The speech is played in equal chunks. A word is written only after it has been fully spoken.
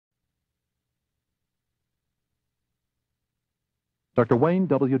Dr. Wayne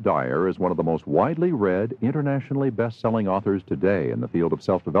W. Dyer is one of the most widely read, internationally best-selling authors today in the field of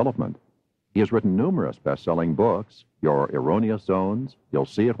self-development. He has written numerous best-selling books, Your Erroneous Zones, You'll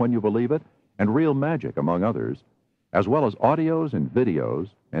See It When You Believe It, and Real Magic, among others, as well as audios and videos,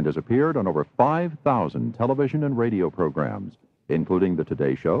 and has appeared on over 5,000 television and radio programs, including The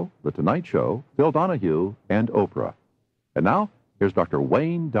Today Show, The Tonight Show, Phil Donahue, and Oprah. And now, here's Dr.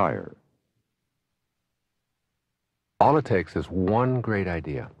 Wayne Dyer. All it takes is one great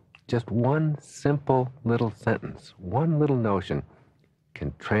idea. Just one simple little sentence, one little notion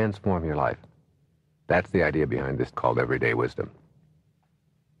can transform your life. That's the idea behind this called Everyday Wisdom.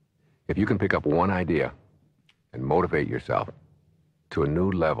 If you can pick up one idea and motivate yourself to a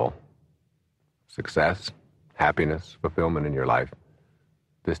new level, success, happiness, fulfillment in your life,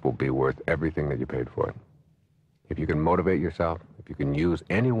 this will be worth everything that you paid for it. If you can motivate yourself, if you can use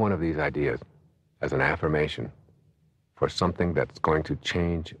any one of these ideas as an affirmation for something that's going to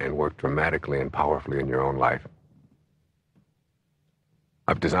change and work dramatically and powerfully in your own life.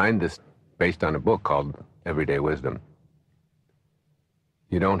 I've designed this based on a book called Everyday Wisdom.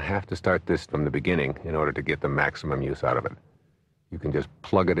 You don't have to start this from the beginning in order to get the maximum use out of it. You can just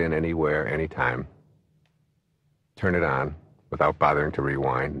plug it in anywhere, anytime, turn it on without bothering to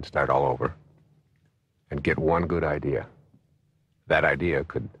rewind and start all over, and get one good idea. That idea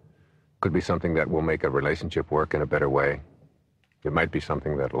could be something that will make a relationship work in a better way. It might be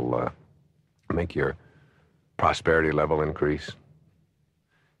something that'll make your prosperity level increase.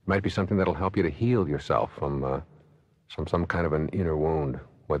 It might be something that'll help you to heal yourself from some kind of an inner wound,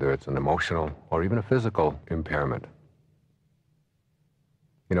 whether it's an emotional or even a physical impairment.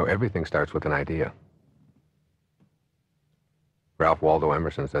 You know, everything starts with an idea. Ralph Waldo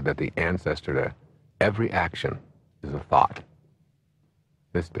Emerson said that the ancestor to every action is a thought.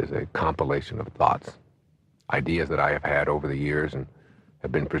 This is a compilation of thoughts, ideas that I have had over the years and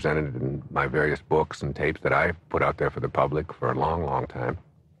have been presented in my various books and tapes that I've put out there for the public for a long, long time.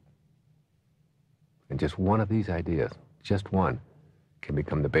 And just one of these ideas, just one, can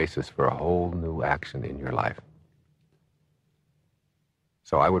become the basis for a whole new action in your life.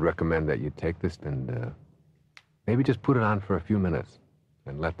 So I would recommend that you take this and maybe just put it on for a few minutes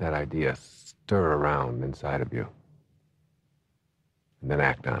and let that idea stir around inside of you. And then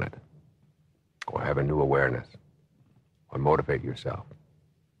act on it, or have a new awareness, or motivate yourself,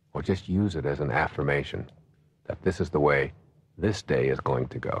 or just use it as an affirmation that this is the way this day is going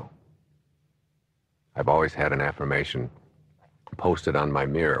to go. I've always had an affirmation posted on my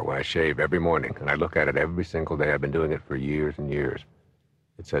mirror when I shave every morning, and I look at it every single day. I've been doing it for years and years.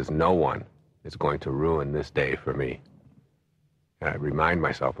 It says, no one is going to ruin this day for me. And I remind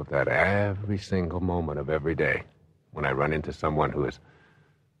myself of that every single moment of every day when I run into someone who is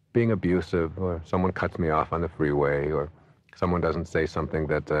being abusive, or someone cuts me off on the freeway, or someone doesn't say something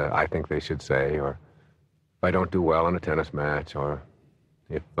that I think they should say, or if I don't do well in a tennis match, or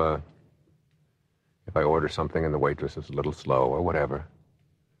if I order something and the waitress is a little slow, or whatever,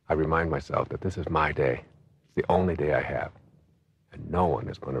 I remind myself that this is my day. It's the only day I have, and no one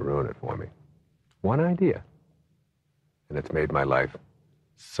is going to ruin it for me. One idea, and it's made my life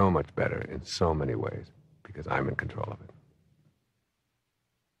so much better in so many ways because I'm in control of it.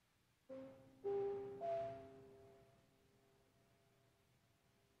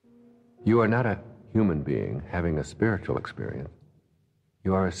 You are not a human being having a spiritual experience.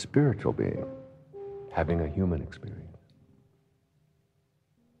 You are a spiritual being having a human experience.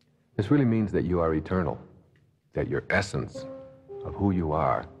 This really means that you are eternal, that your essence of who you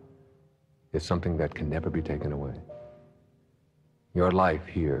are is something that can never be taken away. Your life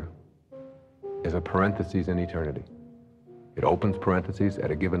here is a parenthesis in eternity. It opens parentheses at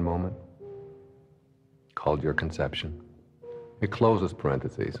a given moment, called your conception. It closes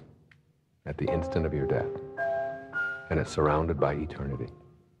parentheses at the instant of your death, and it's surrounded by eternity.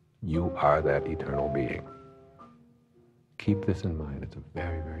 You are that eternal being. Keep this in mind. It's a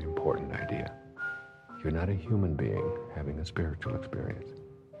very, very important idea. You're not a human being having a spiritual experience.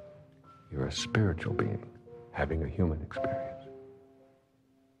 You're a spiritual being having a human experience.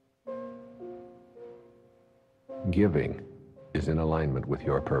 Giving is in alignment with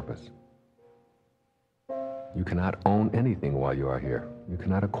your purpose. You cannot own anything while you are here. You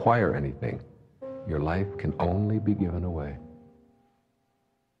cannot acquire anything. Your life can only be given away.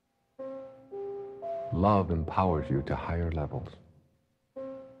 Love empowers you to higher levels.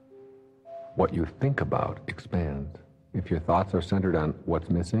 What you think about expands. If your thoughts are centered on what's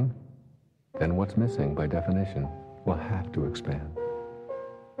missing, then what's missing, by definition, will have to expand.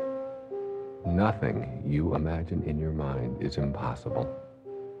 Nothing you imagine in your mind is impossible.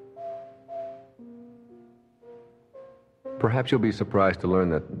 Perhaps you'll be surprised to learn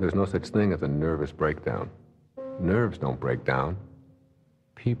that there's no such thing as a nervous breakdown. Nerves don't break down.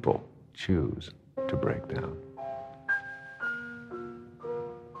 People choose to break down.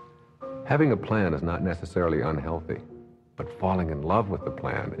 Having a plan is not necessarily unhealthy, but falling in love with the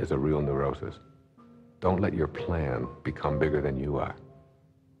plan is a real neurosis. Don't let your plan become bigger than you are.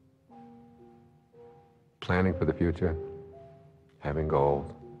 Planning for the future, having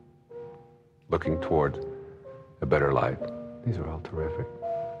goals, looking towards a better life, these are all terrific.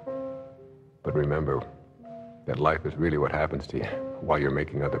 But remember that life is really what happens to you while you're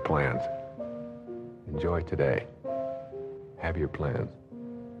making other plans. Enjoy today. Have your plans,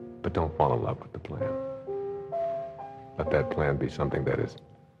 but don't fall in love with the plan. Let that plan be something that is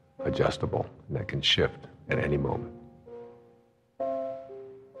adjustable and that can shift at any moment.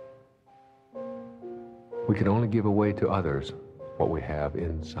 We can only give away to others what we have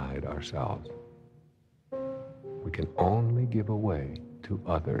inside ourselves. We can only give away to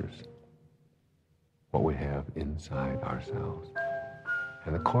others what we have inside ourselves.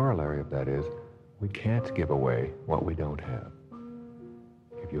 And the corollary of that is we can't give away what we don't have.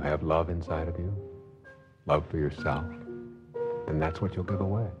 If you have love inside of you, love for yourself, then that's what you'll give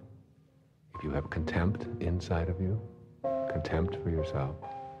away. If you have contempt inside of you, contempt for yourself,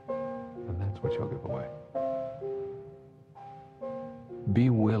 then that's what you'll give away.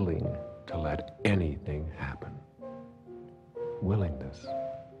 Be willing to let anything happen. Willingness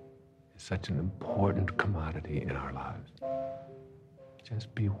is such an important commodity in our lives.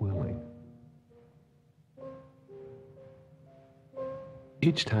 Just be willing.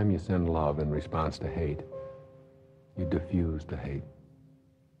 Each time you send love in response to hate, you diffuse the hate.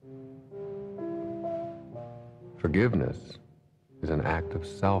 Forgiveness is an act of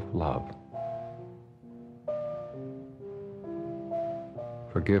self-love.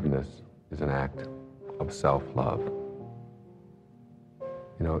 Forgiveness is an act of self-love.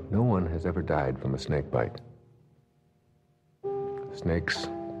 You know, no one has ever died from a snake bite. Snakes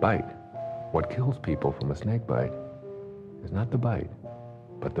bite. What kills people from a snake bite is not the bite,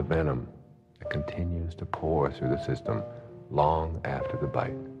 but the venom that continues to pour through the system long after the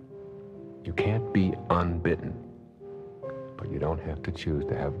bite. You can't be unbitten, but you don't have to choose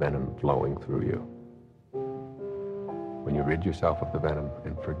to have venom flowing through you. When you rid yourself of the venom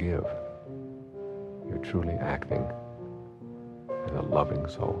and forgive, you're truly acting as a loving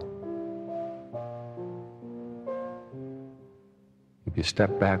soul. If you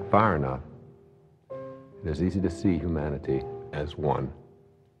step back far enough, it is easy to see humanity as one.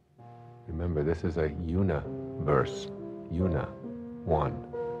 Remember, this is a universe. Una, one.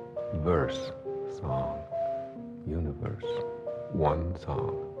 Verse, song. Universe, one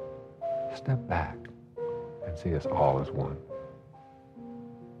song. Step back and see us all as one.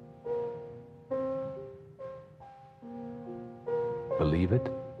 Believe it,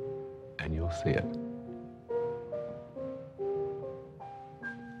 and you'll see it.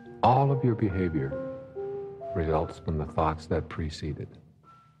 All of your behavior results from the thoughts that precede it.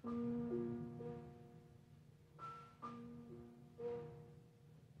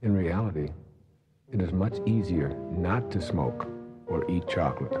 In reality, it is much easier not to smoke or eat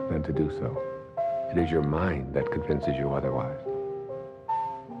chocolate than to do so. It is your mind that convinces you otherwise.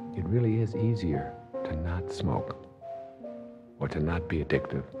 It really is easier to not smoke or to not be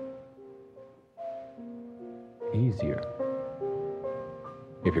addictive. Easier.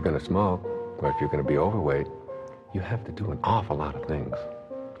 If you're going to smoke, or if you're going to be overweight, you have to do an awful lot of things.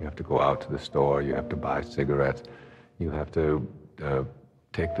 You have to go out to the store, you have to buy cigarettes, you have to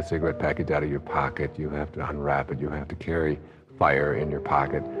take the cigarette package out of your pocket, you have to unwrap it, you have to carry fire in your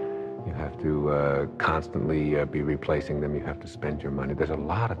pocket, you have to constantly be replacing them, you have to spend your money. There's a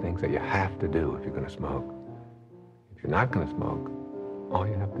lot of things that you have to do if you're going to smoke. If you're not going to smoke, all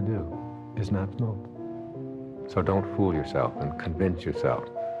you have to do is not smoke. So don't fool yourself and convince yourself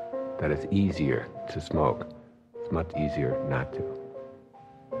that it's easier to smoke. It's much easier not to.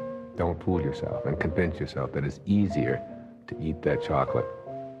 Don't fool yourself and convince yourself that it's easier to eat that chocolate.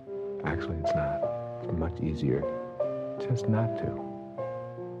 Actually, it's not. It's much easier just not to.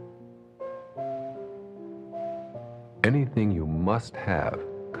 Anything you must have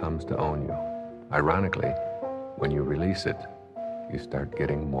comes to own you. Ironically, when you release it, you start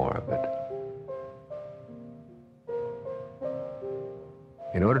getting more of it.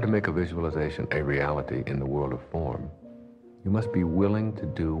 In order to make a visualization a reality in the world of form, you must be willing to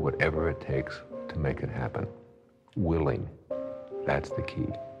do whatever it takes to make it happen. Willing. That's the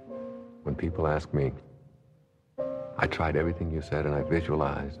key. When people ask me, I tried everything you said and I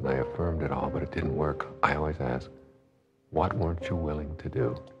visualized and I affirmed it all, but it didn't work, I always ask, what weren't you willing to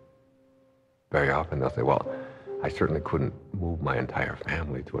do? Very often they'll say, well, I certainly couldn't move my entire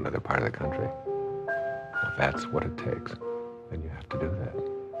family to another part of the country. If that's what it takes, then you have to do that.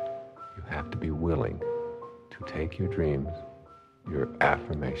 You have to be willing to take your dreams, your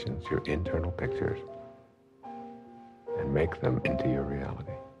affirmations, your internal pictures, and make them into your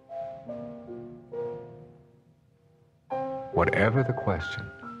reality. Whatever the question,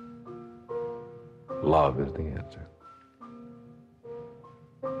 love is the answer.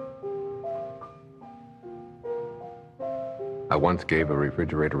 I once gave a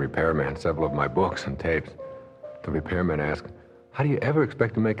refrigerator repairman several of my books and tapes. The repairman asked, "How do you ever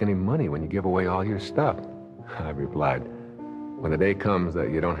expect to make any money when you give away all your stuff?" I replied, "When the day comes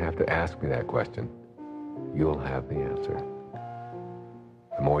that you don't have to ask me that question, you'll have the answer.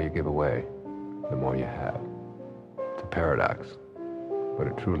 The more you give away, the more you have." It's a paradox, but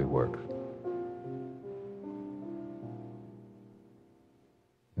it truly works.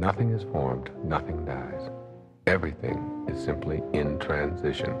 Nothing is formed, nothing dies. Everything is simply in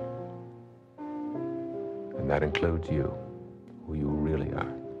transition. And that includes you, who you really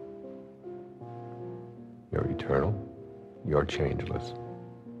are. You're eternal, you're changeless,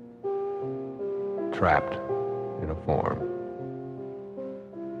 trapped in a form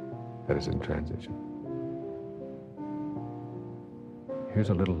that is in transition.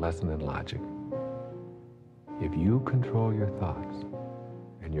 Here's a little lesson in logic. If you control your thoughts,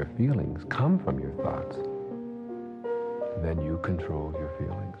 and your feelings come from your thoughts, then you control your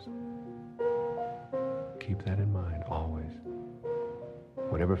feelings. Keep that in mind always.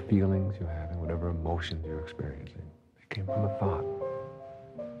 Whatever feelings you're having, whatever emotions you're experiencing, they came from a thought.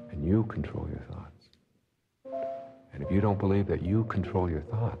 And you control your thoughts. And if you don't believe that you control your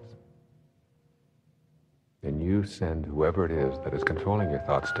thoughts, then you send whoever it is that is controlling your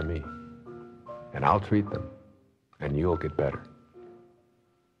thoughts to me. And I'll treat them, and you'll get better.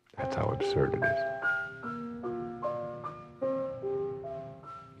 That's how absurd it is.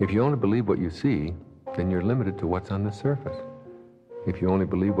 If you only believe what you see, then you're limited to what's on the surface. If you only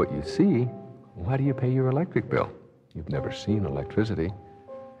believe what you see, why do you pay your electric bill? You've never seen electricity,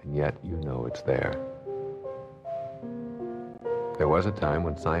 and yet you know it's there. There was a time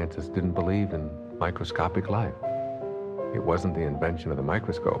when scientists didn't believe in microscopic life. It wasn't the invention of the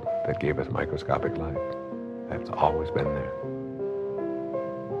microscope that gave us microscopic life. That's always been there.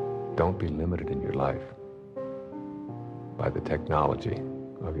 Don't be limited in your life by the technology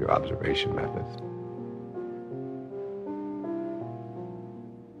of your observation methods.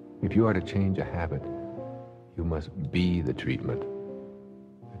 If you are to change a habit, you must be the treatment.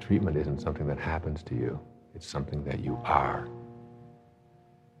 The treatment isn't something that happens to you. It's something that you are.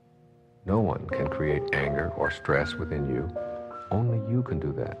 No one can create anger or stress within you. Only you can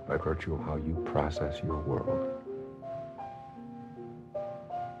do that by virtue of how you process your world.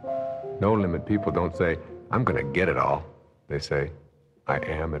 No limit people don't say, "I'm going to get it all." They say, "I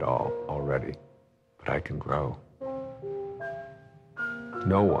am it all already, but I can grow."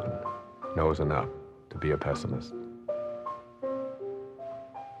 No one knows enough to be a pessimist.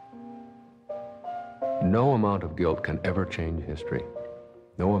 No amount of guilt can ever change history.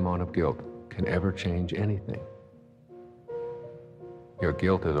 No amount of guilt can ever change anything. Your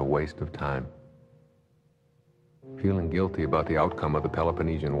guilt is a waste of time. Feeling guilty about the outcome of the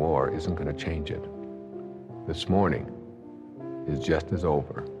Peloponnesian War isn't going to change it. This morning is just as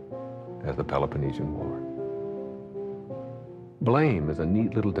over as the Peloponnesian War. Blame is a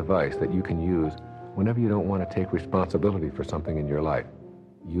neat little device that you can use whenever you don't want to take responsibility for something in your life.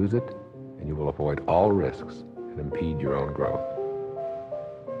 Use it, and you will avoid all risks and impede your own growth.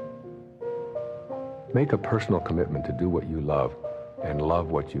 Make a personal commitment to do what you love and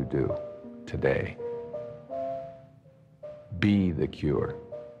love what you do today. Be the cure.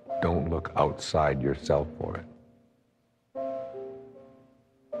 Don't look outside yourself for it.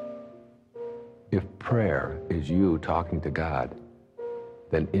 If prayer is you talking to God,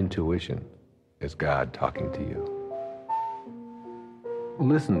 then intuition is God talking to you.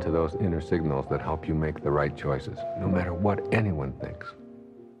 Listen to those inner signals that help you make the right choices, no matter what anyone thinks.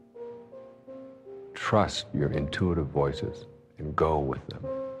 Trust your intuitive voices and go with them.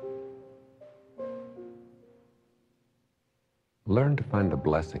 Learn to find the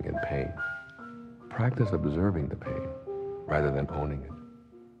blessing in pain. Practice observing the pain rather than owning it.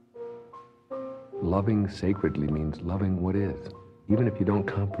 Loving sacredly means loving what is, even if you don't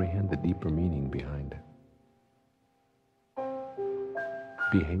comprehend the deeper meaning behind it.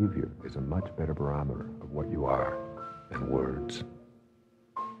 Behavior is a much better barometer of what you are than words.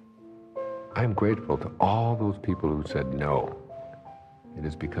 I am grateful to all those people who said no. It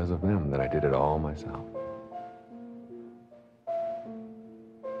is because of them that I did it all myself.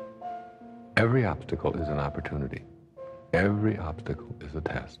 Every obstacle is an opportunity. Every obstacle is a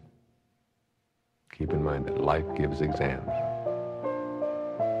test. Keep in mind that life gives exams.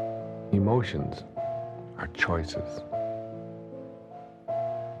 Emotions are choices.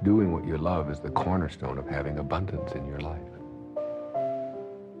 Doing what you love is the cornerstone of having abundance in your life.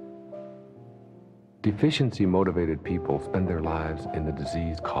 Deficiency-motivated people spend their lives in the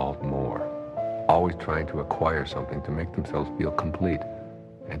disease called more, always trying to acquire something to make themselves feel complete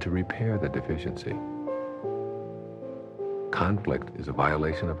and to repair the deficiency. Conflict is a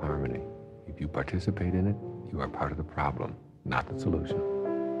violation of harmony. If you participate in it, you are part of the problem, not the solution.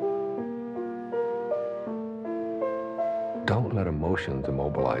 Don't let emotions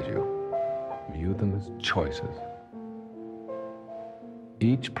immobilize you. View them as choices.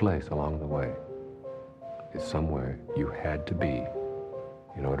 Each place along the way is somewhere you had to be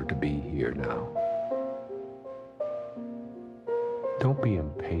in order to be here now. Don't be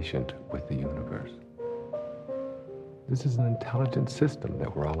impatient with the universe. This is an intelligent system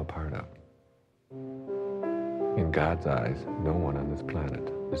that we're all a part of. In God's eyes, no one on this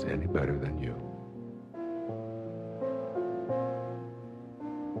planet is any better than you.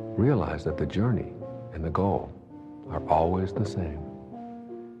 Realize that the journey and the goal are always the same.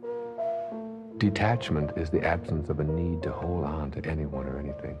 Detachment is the absence of a need to hold on to anyone or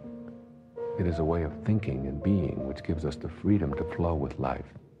anything. It is a way of thinking and being which gives us the freedom to flow with life.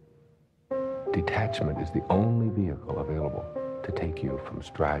 Detachment is the only vehicle available to take you from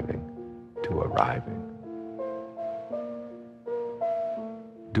striving to arriving.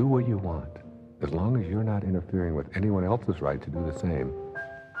 Do what you want, as long as you're not interfering with anyone else's right to do the same.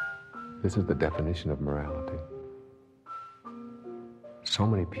 This is the definition of morality. So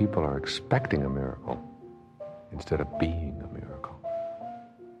many people are expecting a miracle instead of being a miracle.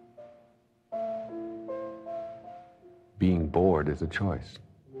 Being bored is a choice.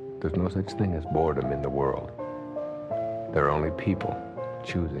 There's no such thing as boredom in the world. There are only people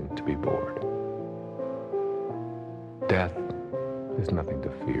choosing to be bored. Death is nothing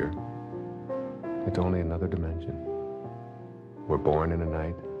to fear. It's only another dimension. We're born in a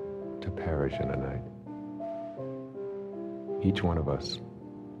night to perish in a night. Each one of us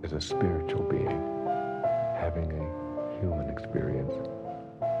is a spiritual being having a human experience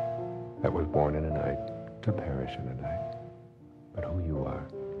that was born in a night to perish in a night. But who you are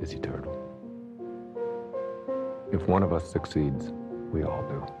is eternal. If one of us succeeds, we all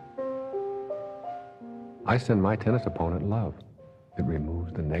do. I send my tennis opponent love. It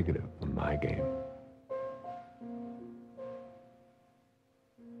removes the negative from my game.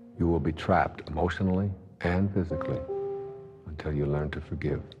 You will be trapped emotionally and physically until you learn to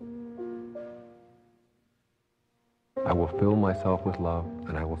forgive. I will fill myself with love,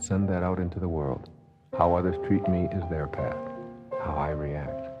 and I will send that out into the world. How others treat me is their path. How I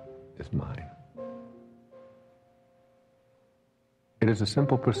react is mine. It is a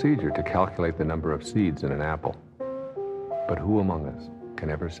simple procedure to calculate the number of seeds in an apple. But who among us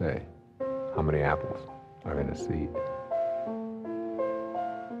can ever say how many apples are in a seed?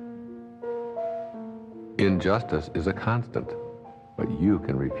 Injustice is a constant, but you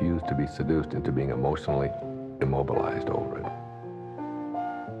can refuse to be seduced into being emotionally immobilized over it.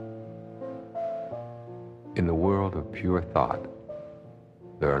 In the world of pure thought,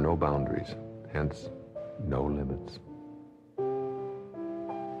 there are no boundaries, hence no limits.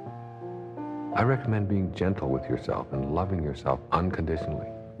 I recommend being gentle with yourself and loving yourself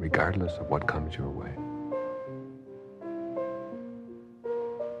unconditionally, regardless of what comes your way.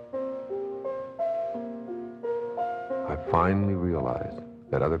 I finally realized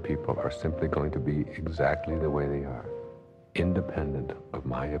that other people are simply going to be exactly the way they are, independent of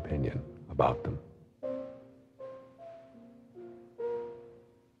my opinion about them.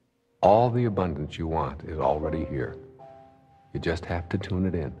 All the abundance you want is already here. You just have to tune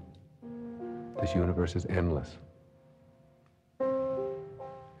it in. This universe is endless.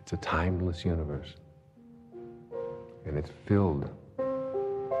 It's a timeless universe. And it's filled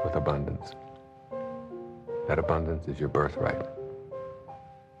with abundance. That abundance is your birthright.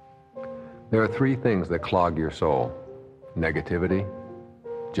 There are three things that clog your soul: negativity,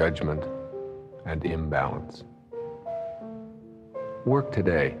 judgment, and imbalance. Work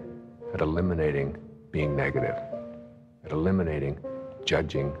today at eliminating being negative, at eliminating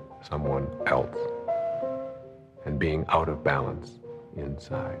judging someone else, and being out of balance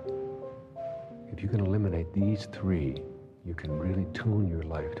inside. If you can eliminate these three, you can really tune your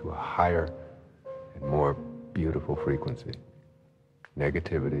life to a higher and more beautiful frequency: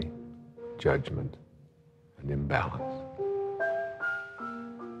 negativity, judgment, and imbalance.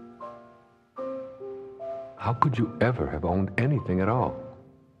 How could you ever have owned anything at all?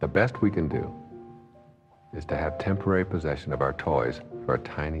 The best we can do is to have temporary possession of our toys for a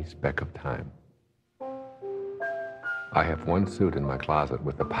tiny speck of time. I have one suit in my closet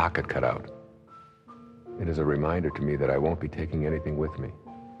with the pocket cut out. It is a reminder to me that I won't be taking anything with me.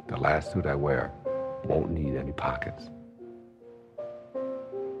 The last suit I wear won't need any pockets.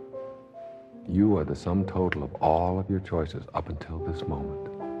 You are the sum total of all of your choices up until this moment.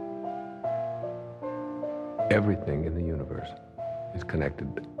 Everything in the universe is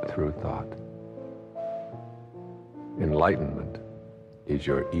connected through thought. Enlightenment is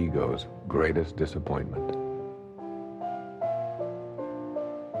your ego's greatest disappointment.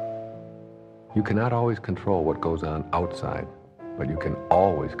 You cannot always control what goes on outside, but you can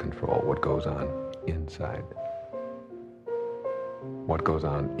always control what goes on inside. What goes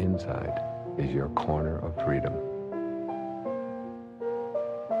on inside is your corner of freedom.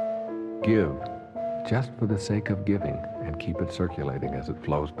 Give just for the sake of giving and keep it circulating as it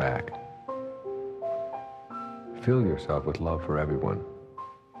flows back. Fill yourself with love for everyone.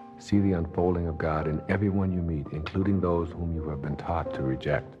 See the unfolding of God in everyone you meet, including those whom you have been taught to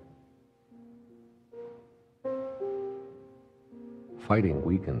reject. Fighting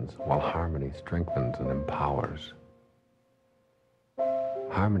weakens while harmony strengthens and empowers.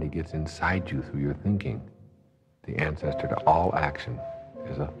 Harmony gets inside you through your thinking. The ancestor to all action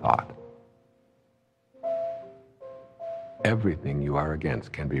is a thought. Everything you are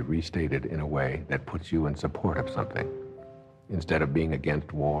against can be restated in a way that puts you in support of something. Instead of being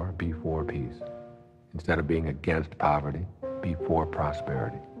against war, be for peace. Instead of being against poverty, be for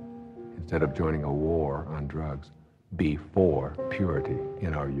prosperity. Instead of joining a war on drugs, be for purity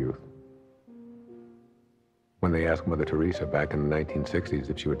in our youth. When they asked Mother Teresa back in the 1960s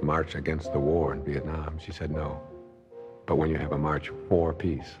if she would march against the war in Vietnam, she said no. But when you have a march for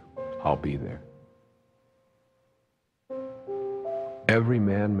peace, I'll be there. Every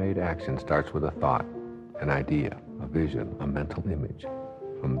man-made action starts with a thought, an idea, a vision, a mental image.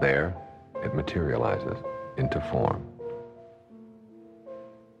 From there, it materializes into form.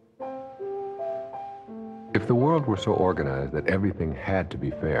 If the world were so organized that everything had to be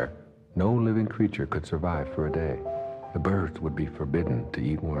fair, no living creature could survive for a day. The birds would be forbidden to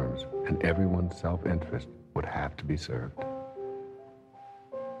eat worms, and everyone's self-interest would have to be served.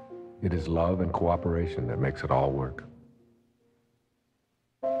 It is love and cooperation that makes it all work.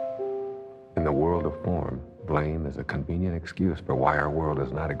 In the world of form, blame is a convenient excuse for why our world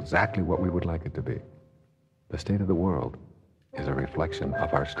is not exactly what we would like it to be. The state of the world is a reflection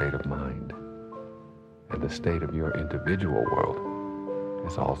of our state of mind. And the state of your individual world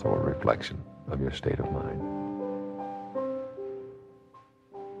is also a reflection of your state of mind.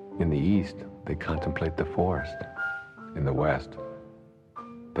 In the East, they contemplate the forest. In the West,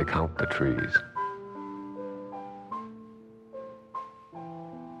 they count the trees.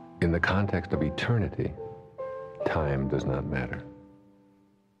 In the context of eternity, time does not matter.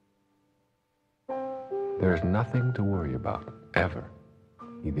 There is nothing to worry about, ever.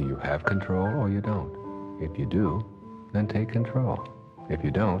 Either you have control or you don't. If you do, then take control. If you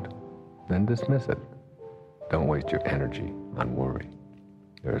don't, then dismiss it. Don't waste your energy on worry.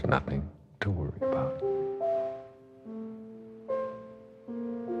 There is nothing to worry about.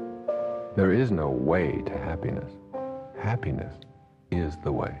 There is no way to happiness. Happiness is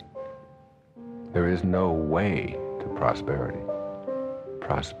the way. There is no way to prosperity.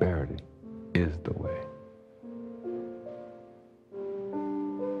 Prosperity is the way.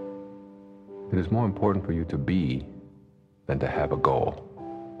 It is more important for you to be than to have a goal.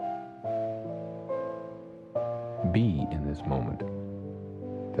 Be in this moment.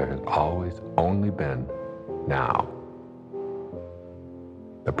 There has always only been now.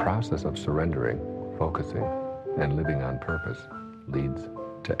 The process of surrendering, focusing, and living on purpose leads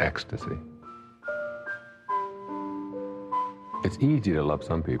to ecstasy. It's easy to love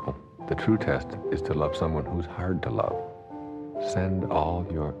some people. The true test is to love someone who's hard to love. Send all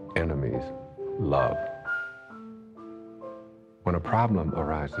your enemies love. When a problem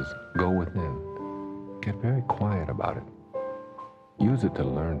arises, go within. Get very quiet about it. Use it to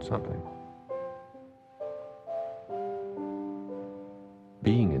learn something.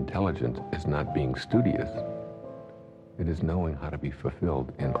 Being intelligent is not being studious. It is knowing how to be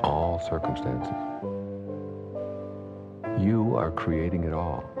fulfilled in all circumstances. You are creating it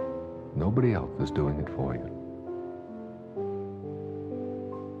all. Nobody else is doing it for you.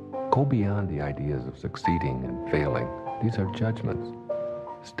 Go beyond the ideas of succeeding and failing. These are judgments.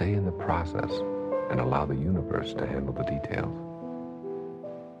 Stay in the process and allow the universe to handle the details.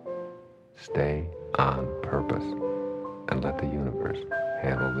 Stay on purpose and let the universe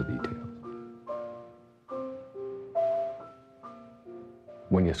handle the details.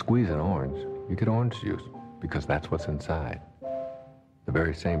 When you squeeze an orange, you get orange juice because that's what's inside. The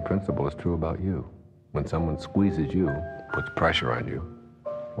very same principle is true about you. When someone squeezes you, puts pressure on you,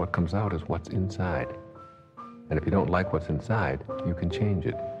 what comes out is what's inside. And if you don't like what's inside, you can change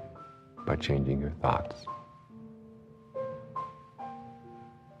it by changing your thoughts.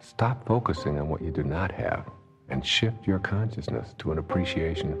 Stop focusing on what you do not have and shift your consciousness to an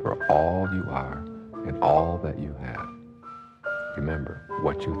appreciation for all you are and all that you have. Remember,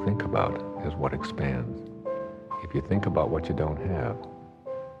 what you think about is what expands. If you think about what you don't have,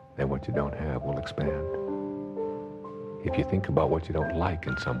 then what you don't have will expand. If you think about what you don't like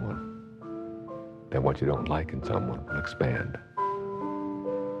in someone, then what you don't like in someone will expand.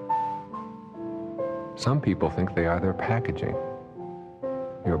 Some people think they are their packaging.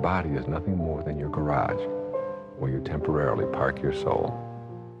 Your body is nothing more than your garage, where you temporarily park your soul.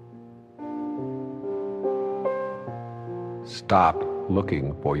 Stop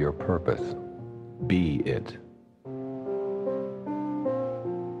looking for your purpose. Be it.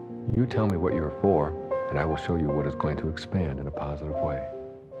 You tell me what you're for, and I will show you what is going to expand in a positive way.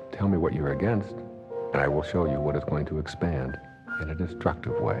 Tell me what you're against, and I will show you what is going to expand in a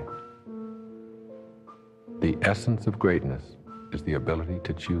destructive way. The essence of greatness is the ability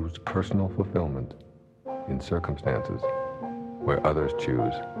to choose personal fulfillment in circumstances where others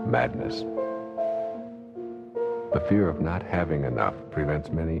choose madness. The fear of not having enough prevents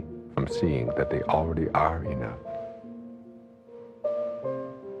many from seeing that they already are enough.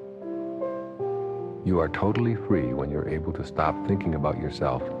 You are totally free when you're able to stop thinking about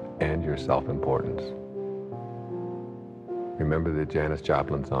yourself and your self-importance. Remember the Janis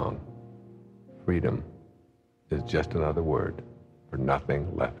Joplin song, "Freedom is just another word for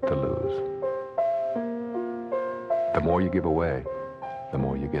nothing left to lose." The more you give away, the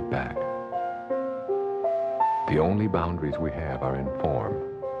more you get back. The only boundaries we have are in form.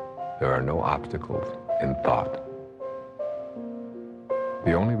 There are no obstacles in thought.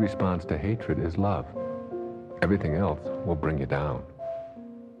 The only response to hatred is love. Everything else will bring you down.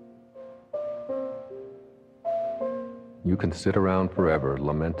 You can sit around forever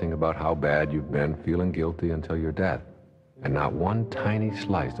lamenting about how bad you've been, feeling guilty until your death, and not one tiny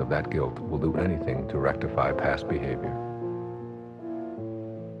slice of that guilt will do anything to rectify past behavior.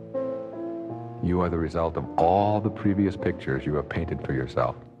 You are the result of all the previous pictures you have painted for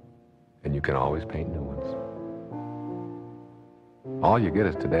yourself, and you can always paint new ones. All you get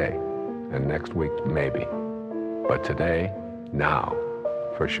is today, and next week maybe, but today, now,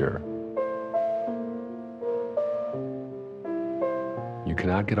 for sure. You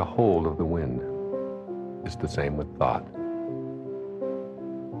cannot get a hold of the wind. It's the same with thought.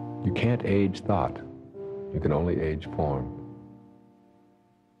 You can't age thought. You can only age form.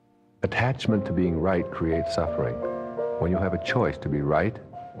 Attachment to being right creates suffering. When you have a choice to be right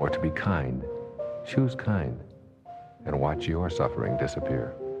or to be kind, choose kind and watch your suffering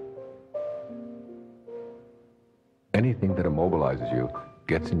disappear. Anything that immobilizes you,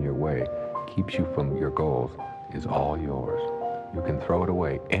 gets in your way, keeps you from your goals, is all yours. You can throw it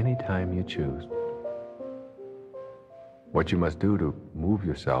away anytime you choose. What you must do to move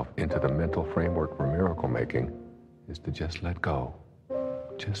yourself into the mental framework for miracle making is to just let go.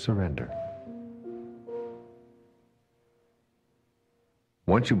 Just surrender.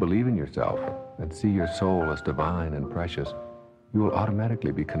 Once you believe in yourself and see your soul as divine and precious, you will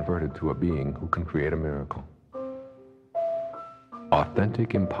automatically be converted to a being who can create a miracle. Authentic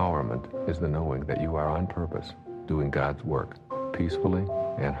empowerment is the knowing that you are on purpose, doing God's work peacefully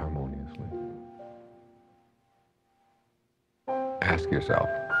and harmoniously. Ask yourself,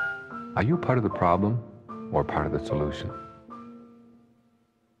 are you part of the problem or part of the solution?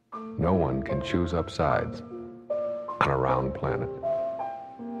 No one can choose upsides on a round planet.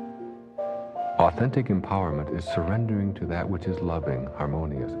 Authentic empowerment is surrendering to that which is loving,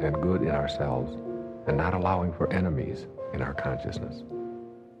 harmonious, and good in ourselves, and not allowing for enemies in our consciousness.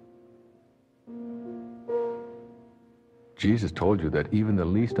 Jesus told you that even the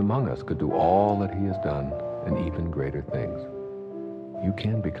least among us could do all that he has done and even greater things. You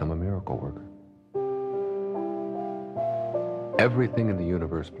can become a miracle worker. Everything in the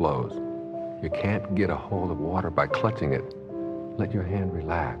universe flows. You can't get a hold of water by clutching it. Let your hand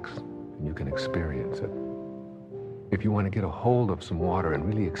relax and you can experience it. If you want to get a hold of some water and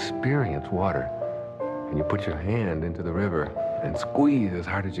really experience water, and you put your hand into the river and squeeze as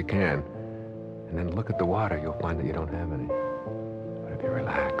hard as you can, and then look at the water, you'll find that you don't have any. But if you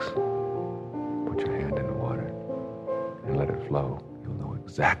relax, put your hand in the water and let it flow, you'll know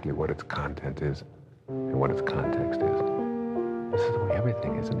exactly what its content is and what its context is. This is the way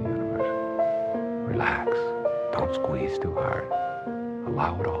everything is in the universe. Relax. Don't squeeze too hard.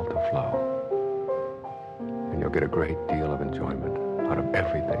 Allow it all to flow. And you'll get a great deal of enjoyment out of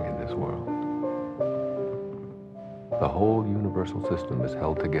everything in this world. The whole universal system is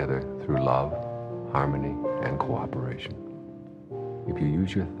held together through love, harmony, and cooperation. If you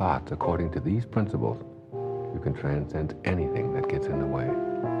use your thoughts according to these principles, you can transcend anything that gets in the way.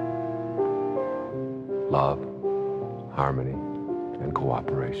 Love, harmony, and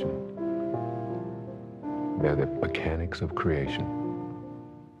cooperation. They're the mechanics of creation.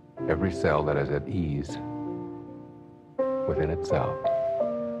 Every cell that is at ease within itself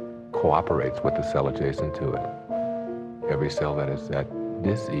cooperates with the cell adjacent to it. Every cell that is at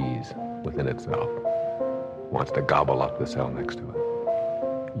dis-ease within itself wants to gobble up the cell next to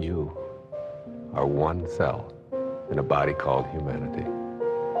it. You are one cell in a body called humanity.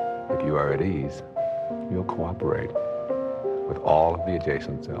 If you are at ease, you'll cooperate with all of the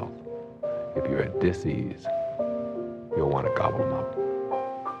adjacent cells. If you're at dis-ease, you'll want to gobble them up.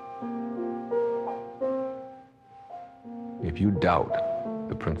 If you doubt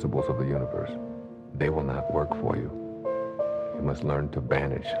the principles of the universe, they will not work for you. You must learn to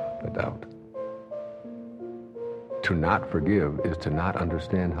banish the doubt. To not forgive is to not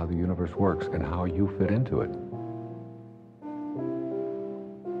understand how the universe works and how you fit into it.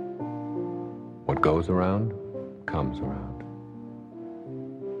 What goes around, comes around.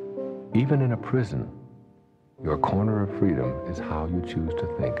 Even in a prison, your corner of freedom is how you choose to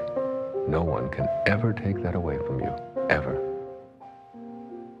think. No one can ever take that away from you, ever.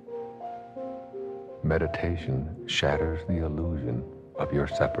 Meditation shatters the illusion of your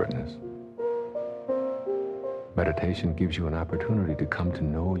separateness. Meditation gives you an opportunity to come to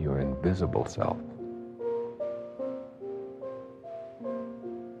know your invisible self.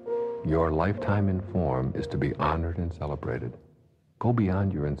 Your lifetime in form is to be honored and celebrated. Go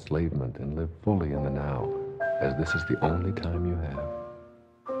beyond your enslavement and live fully in the now, as this is the only time you have.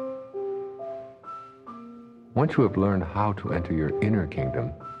 Once you have learned how to enter your inner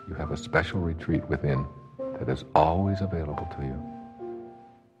kingdom, you have a special retreat within that is always available to you.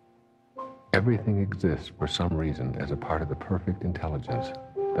 Everything exists for some reason as a part of the perfect intelligence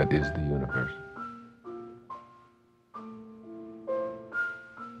that is the universe.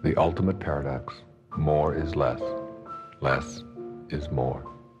 The ultimate paradox, more is less, less is more.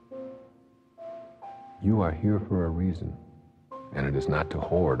 You are here for a reason, and it is not to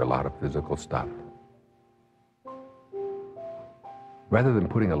hoard a lot of physical stuff. Rather than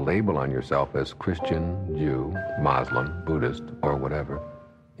putting a label on yourself as Christian, Jew, Muslim, Buddhist, or whatever,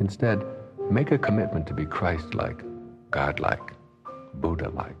 instead, make a commitment to be Christ-like, God-like,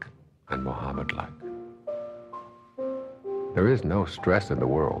 Buddha-like, and Muhammad-like. There is no stress in the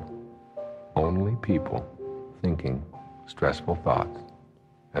world, only people thinking stressful thoughts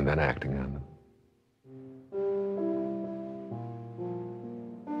and then acting on them.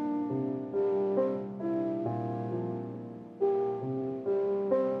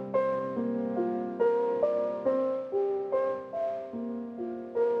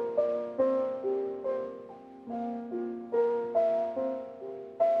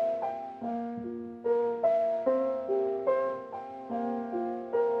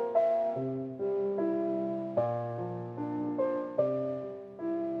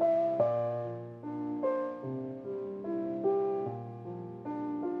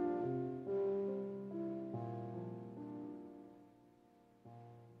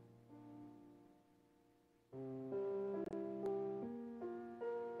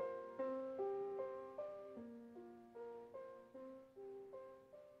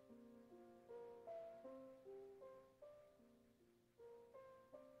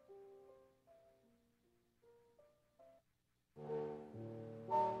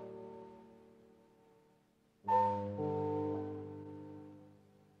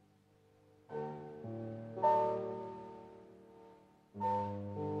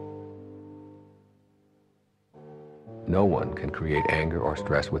 No one can create anger or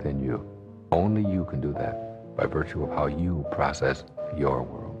stress within you. Only you can do that by virtue of how you process your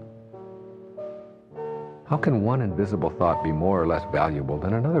world. How can one invisible thought be more or less valuable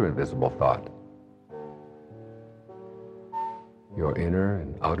than another invisible thought? Your inner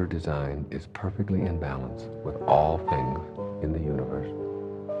and outer design is perfectly in balance with all things in the universe.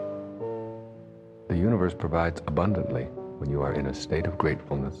 The universe provides abundantly when you are in a state of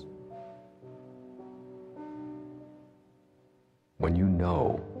gratefulness. When you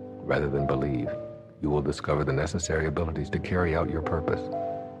know rather than believe, you will discover the necessary abilities to carry out your purpose.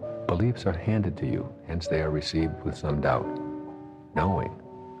 Beliefs are handed to you, hence they are received with some doubt. Knowing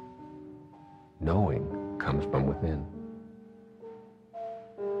comes from within.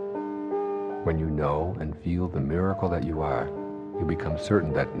 When you know and feel the miracle that you are, you become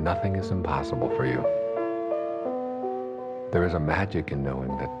certain that nothing is impossible for you. There is a magic in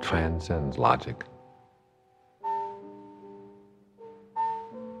knowing that transcends logic.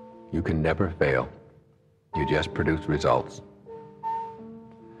 You can never fail. You just produce results.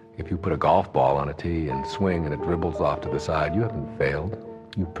 If you put a golf ball on a tee and swing and it dribbles off to the side, you haven't failed.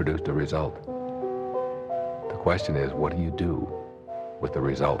 You've produced a result. The question is, what do you do with the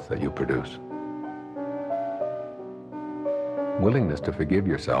results that you produce? Willingness to forgive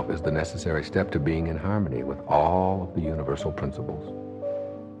yourself is the necessary step to being in harmony with all of the universal principles.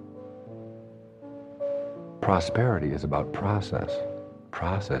 Prosperity is about process.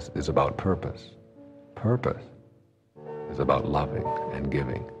 Process is about purpose. Purpose is about loving and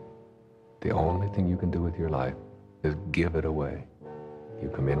giving. The only thing you can do with your life is give it away. You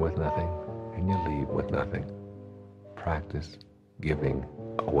come in with nothing and you leave with nothing. Practice giving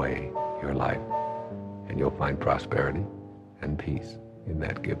away your life, and you'll find prosperity and peace in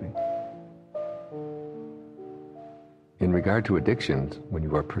that giving. In regard to addictions, when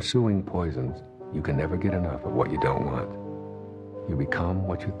you are pursuing poisons, you can never get enough of what you don't want. You become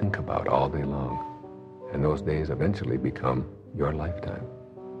what you think about all day long, and those days eventually become your lifetime.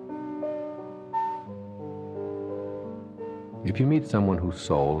 If you meet someone whose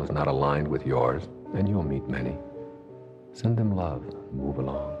soul is not aligned with yours, and you'll meet many, send them love and move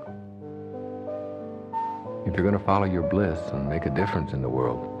along. If you're going to follow your bliss and make a difference in the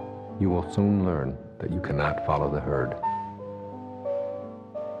world, you will soon learn that you cannot follow the herd.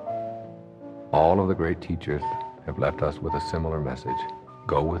 All of the great teachers have left us with a similar message.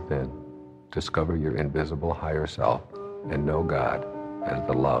 Go within, discover your invisible higher self, and know God as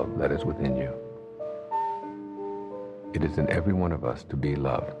the love that is within you. It is in every one of us to be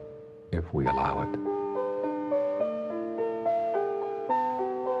love, if we allow it.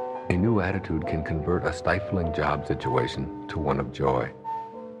 A new attitude can convert a stifling job situation to one of joy.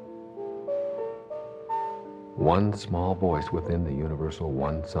 One small voice within the universal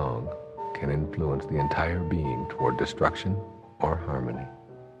one song can influence the entire being toward destruction or harmony.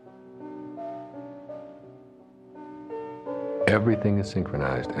 Everything is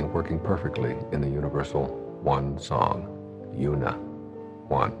synchronized and working perfectly in the universal one song, una,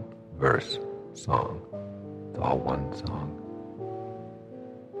 one verse song. It's all one song.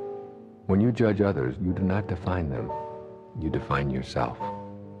 When you judge others, you do not define them, you define yourself.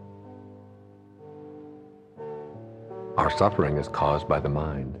 Our suffering is caused by the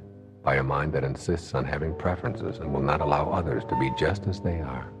mind, by a mind that insists on having preferences and will not allow others to be just as they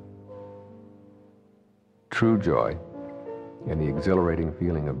are. True joy and the exhilarating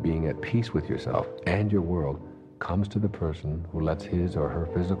feeling of being at peace with yourself and your world comes to the person who lets his or her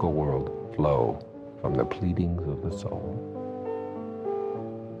physical world flow from the pleadings of the soul.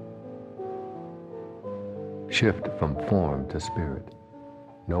 Shift from form to spirit.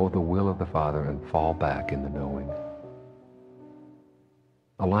 Know the will of the Father and fall back in the knowing.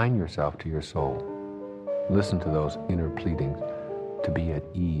 Align yourself to your soul. Listen to those inner pleadings to be at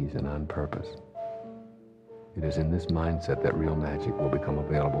ease and on purpose. It is in this mindset that real magic will become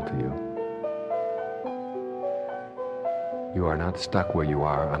available to you. You are not stuck where you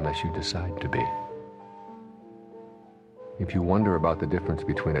are unless you decide to be. If you wonder about the difference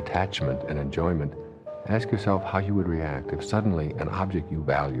between attachment and enjoyment, ask yourself how you would react if suddenly an object you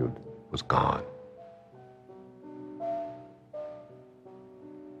valued was gone.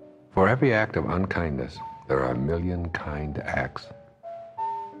 For every act of unkindness, there are a million kind acts.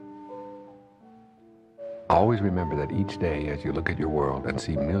 Always remember that each day as you look at your world and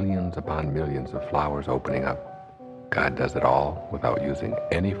see millions upon millions of flowers opening up, God does it all without using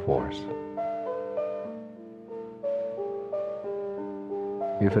any force.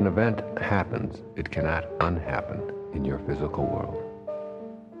 If an event happens, it cannot unhappen in your physical world.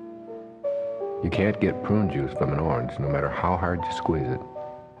 You can't get prune juice from an orange, no matter how hard you squeeze it.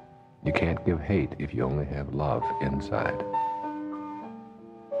 You can't give hate if you only have love inside.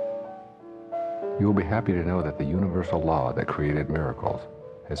 You will be happy to know that the universal law that created miracles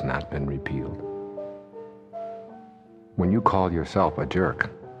has not been repealed. When you call yourself a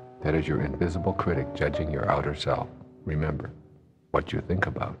jerk, that is your invisible critic judging your outer self. Remember, what you think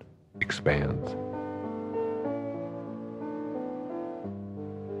about expands.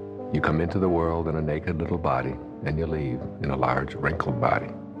 You come into the world in a naked little body, and you leave in a large wrinkled body,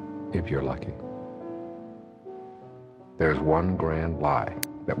 if you're lucky. There's one grand lie,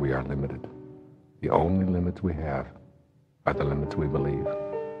 that we are limited. The only limits we have are the limits we believe.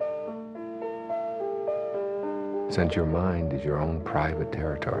 Since your mind is your own private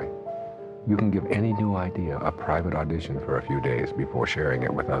territory, you can give any new idea a private audition for a few days before sharing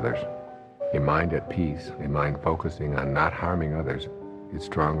it with others. A mind at peace, a mind focusing on not harming others, is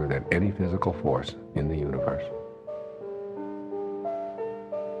stronger than any physical force in the universe.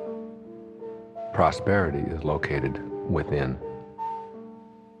 Prosperity is located within.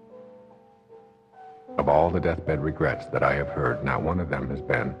 Of all the deathbed regrets that I have heard, not one of them has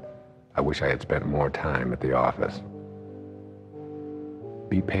been, I wish I had spent more time at the office.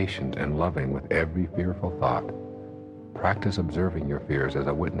 Be patient and loving with every fearful thought. Practice observing your fears as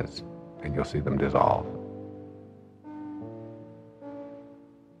a witness, and you'll see them dissolve.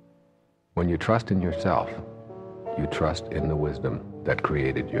 When you trust in yourself, you trust in the wisdom that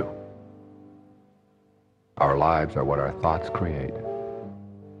created you. Our lives are what our thoughts create.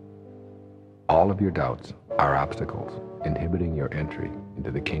 All of your doubts are obstacles inhibiting your entry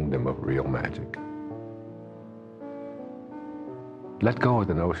into the kingdom of real magic. Let go of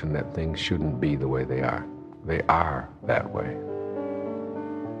the notion that things shouldn't be the way they are. They are that way.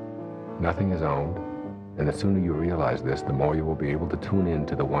 Nothing is owned, and the sooner you realize this, the more you will be able to tune in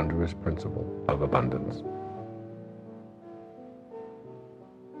to the wondrous principle of abundance.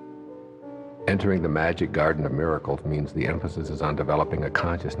 Entering the magic garden of miracles means the emphasis is on developing a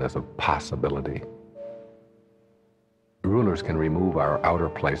consciousness of possibility. Rulers can remove our outer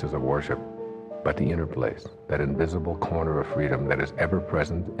places of worship, but the inner place, that invisible corner of freedom that is ever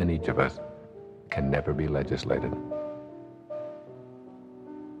present in each of us, can never be legislated.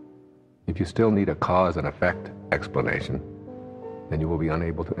 If you still need a cause and effect explanation, then you will be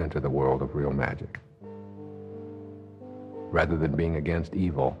unable to enter the world of real magic. Rather than being against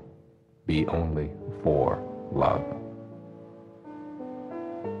evil, be only for love.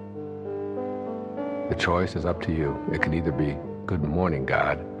 The choice is up to you. It can either be good morning,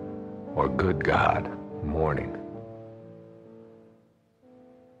 God, or good God, morning.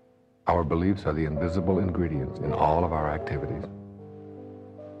 Our beliefs are the invisible ingredients in all of our activities.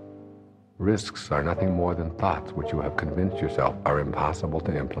 Risks are nothing more than thoughts which you have convinced yourself are impossible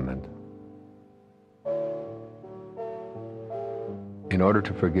to implement. In order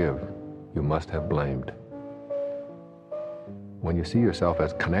to forgive, you must have blamed. When you see yourself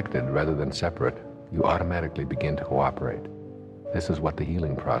as connected rather than separate, you automatically begin to cooperate. This is what the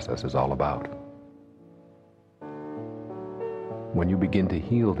healing process is all about. When you begin to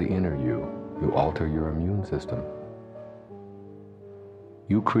heal the inner you, you alter your immune system.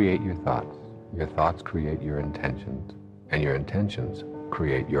 You create your thoughts create your intentions, and your intentions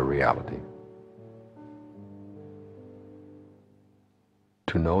create your reality.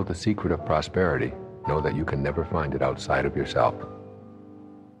 To know the secret of prosperity, know that you can never find it outside of yourself.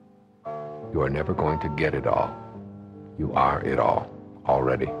 You are never going to get it all. You are it all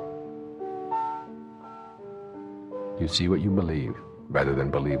already. You see what you believe rather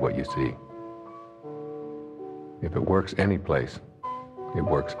than believe what you see. If it works any place, it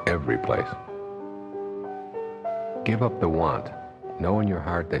works every place. Give up the want. Know in your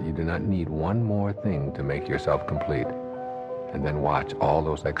heart that you do not need one more thing to make yourself complete. And then watch all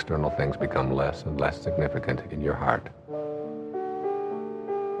those external things become less and less significant in your heart.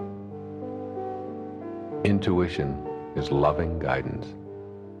 Intuition is loving guidance.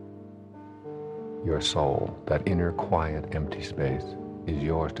 Your soul, that inner quiet, empty space, is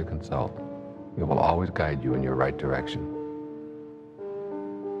yours to consult. It will always guide you in your right direction.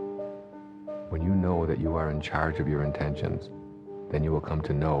 When you know that you are in charge of your intentions, then you will come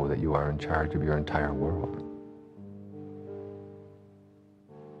to know that you are in charge of your entire world.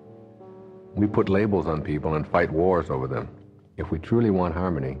 We put labels on people and fight wars over them. If we truly want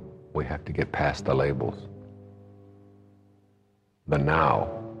harmony, we have to get past the labels. The now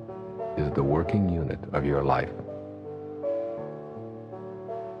is the working unit of your life.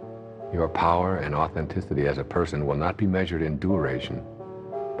 Your power and authenticity as a person will not be measured in duration,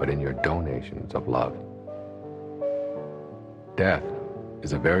 but in your donations of love. Death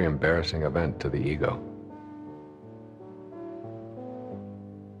is a very embarrassing event to the ego.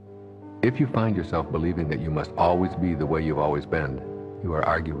 If you find yourself believing that you must always be the way you've always been, you are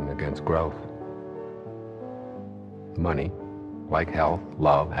arguing against growth. Money, like health,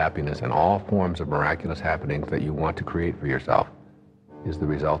 love, happiness, and all forms of miraculous happenings that you want to create for yourself, is the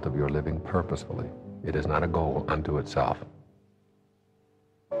result of your living purposefully. It is not a goal unto itself.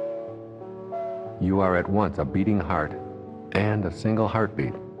 You are at once a beating heart and a single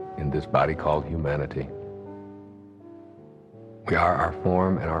heartbeat in this body called humanity. We are our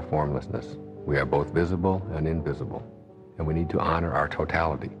form and our formlessness. We are both visible and invisible, and we need to honor our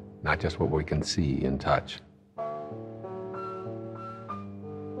totality, not just what we can see and touch.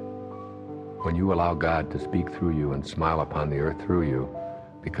 When you allow God to speak through you and smile upon the earth through you,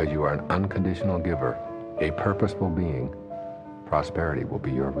 because you are an unconditional giver, a purposeful being, prosperity will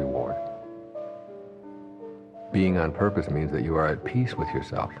be your reward. Being on purpose means that you are at peace with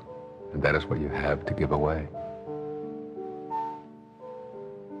yourself, and that is what you have to give away.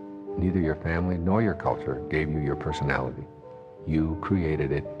 Neither your family nor your culture gave you your personality. You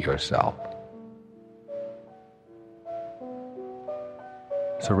created it yourself.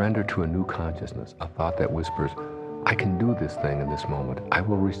 Surrender to a new consciousness, a thought that whispers, I can do this thing in this moment. I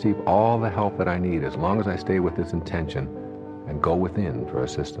will receive all the help that I need as long as I stay with this intention and go within for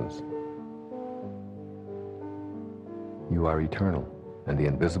assistance. You are eternal, and the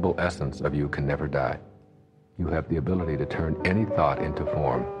invisible essence of you can never die. You have the ability to turn any thought into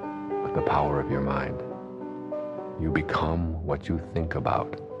form with the power of your mind. You become what you think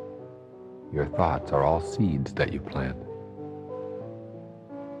about. Your thoughts are all seeds that you plant.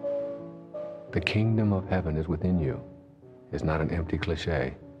 The kingdom of heaven is within you. It's not an empty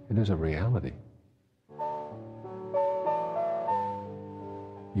cliche. It is a reality.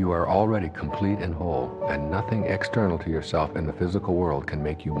 You are already complete and whole, and nothing external to yourself in the physical world can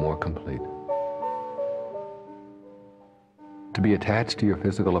make you more complete. To be attached to your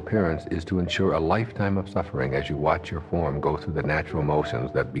physical appearance is to ensure a lifetime of suffering as you watch your form go through the natural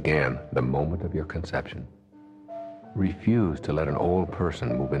motions that began the moment of your conception. Refuse to let an old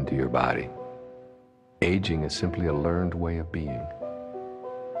person move into your body. Aging is simply a learned way of being.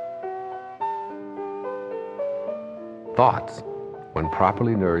 Thoughts, when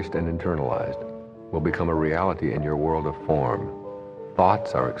properly nourished and internalized, will become a reality in your world of form.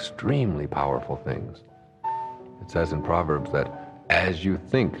 Thoughts are extremely powerful things. It says in Proverbs that as you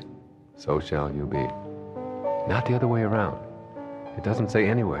think, so shall you be. Not the other way around. It doesn't say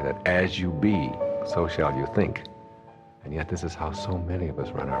anywhere that as you be, so shall you think. And yet this is how so many of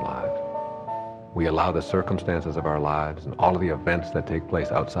us run our lives. We allow the circumstances of our lives and all of the events that take place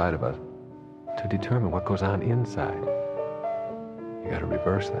outside of us to determine what goes on inside. You got to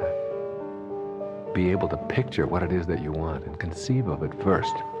reverse that. Be able to picture what it is that you want and conceive of it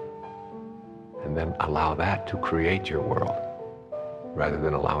first. And then allow that to create your world, rather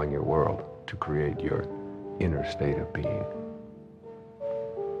than allowing your world to create your inner state of being.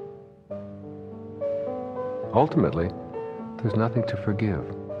 Ultimately, there's nothing to forgive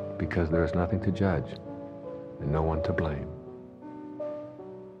because there is nothing to judge and no one to blame.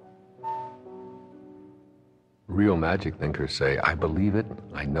 Real magic thinkers say, I believe it,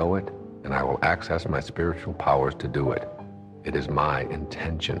 I know it, and I will access my spiritual powers to do it. It is my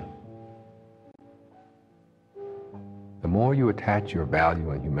intention. The more you attach your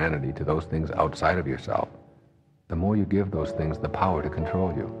value and humanity to those things outside of yourself, the more you give those things the power to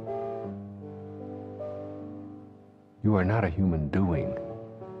control you. You are not a human doing,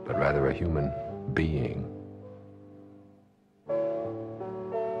 but rather a human being.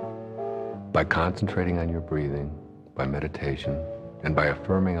 By concentrating on your breathing, by meditation, and by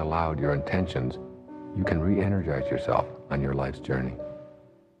affirming aloud your intentions, you can re-energize yourself on your life's journey.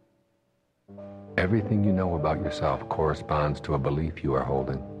 Everything you know about yourself corresponds to a belief you are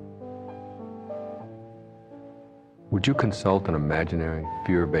holding. Would you consult an imaginary,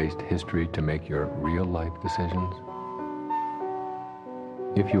 fear-based history to make your real-life decisions?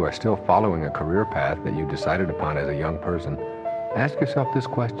 If you are still following a career path that you decided upon as a young person, ask yourself this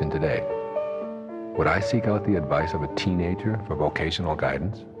question today. Would I seek out the advice of a teenager for vocational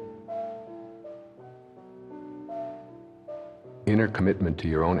guidance? Inner commitment to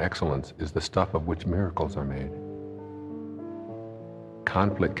your own excellence is the stuff of which miracles are made.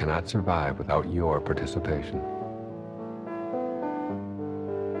 Conflict cannot survive without your participation.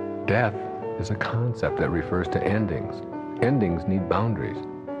 Death is a concept that refers to endings. Endings need boundaries,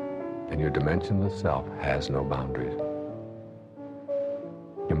 and your dimensionless self has no boundaries.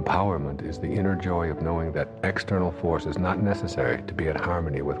 Empowerment is the inner joy of knowing that external force is not necessary to be at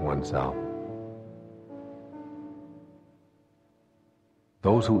harmony with oneself.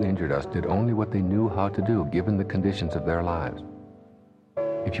 Those who injured us did only what they knew how to do given the conditions of their lives.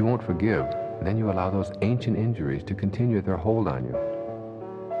 If you won't forgive, then you allow those ancient injuries to continue their hold on you.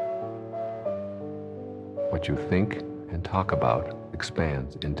 What you think and talk about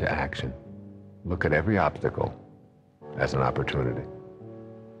expands into action. Look at every obstacle as an opportunity.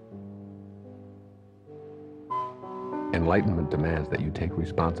 Enlightenment demands that you take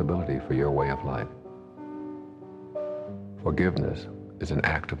responsibility for your way of life. Forgiveness is an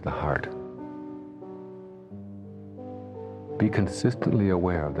act of the heart. Be consistently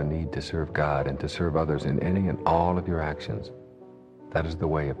aware of the need to serve God and to serve others in any and all of your actions. That is the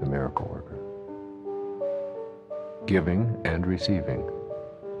way of the miracle worker. Giving and receiving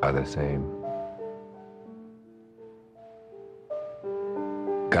are the same.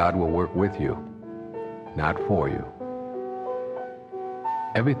 God will work with you, not for you.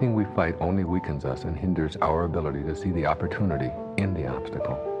 Everything we fight only weakens us and hinders our ability to see the opportunity in the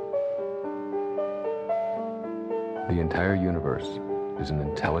obstacle. The entire universe is an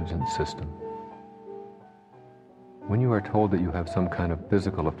intelligent system. When you are told that you have some kind of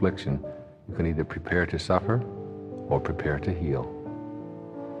physical affliction, you can either prepare to suffer or prepare to heal.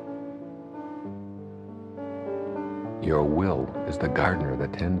 Your will is the gardener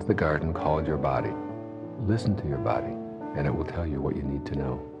that tends the garden called your body. Listen to your body, and it will tell you what you need to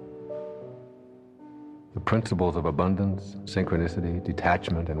know. The principles of abundance, synchronicity,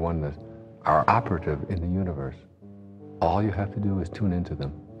 detachment, and oneness are operative in the universe. All you have to do is tune into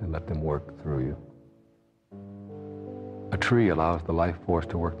them and let them work through you. A tree allows the life force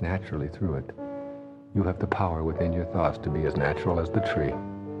to work naturally through it. You have the power within your thoughts to be as natural as the tree.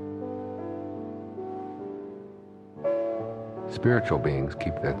 Spiritual beings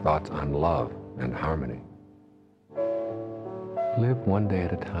keep their thoughts on love and harmony. Live one day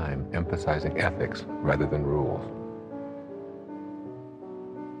at a time, emphasizing ethics rather than rules.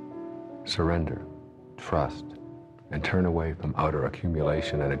 Surrender, trust, and turn away from outer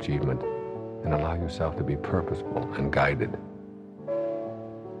accumulation and achievement, and allow yourself to be purposeful and guided.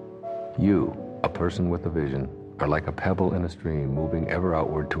 You, a person with a vision, are like a pebble in a stream moving ever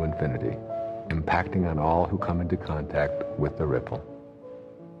outward to infinity, impacting on all who come into contact with the ripple.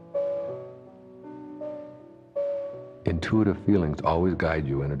 Intuitive feelings always guide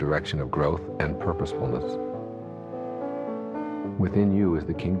you in a direction of growth and purposefulness. Within you is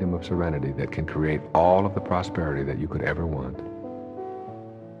the kingdom of serenity that can create all of the prosperity that you could ever want.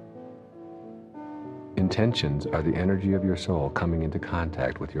 Intentions are the energy of your soul coming into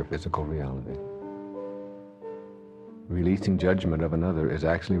contact with your physical reality. Releasing judgment of another is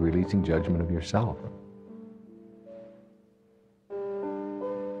actually releasing judgment of yourself.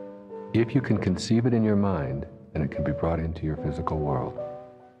 If you can conceive it in your mind, then it can be brought into your physical world.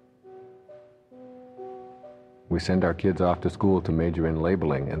 We send our kids off to school to major in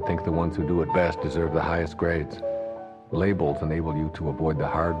labeling and think the ones who do it best deserve the highest grades. Labels enable you to avoid the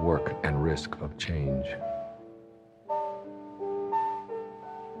hard work and risk of change.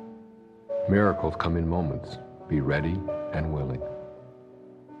 Miracles come in moments. Be ready and willing.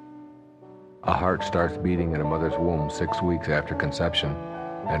 A heart starts beating in a mother's womb 6 weeks after conception,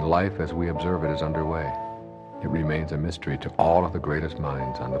 and life as we observe it is underway. It remains a mystery to all of the greatest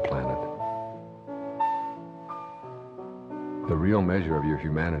minds on the planet. The real measure of your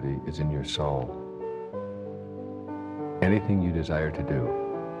humanity is in your soul. Anything you desire to do,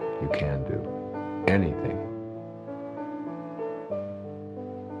 you can do. Anything.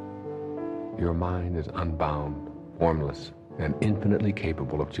 Your mind is unbound, formless, and infinitely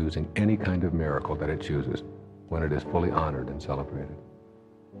capable of choosing any kind of miracle that it chooses when it is fully honored and celebrated.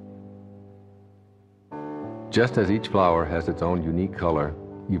 Just as each flower has its own unique color,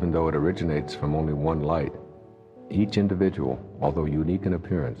 even though it originates from only one light, each individual, although unique in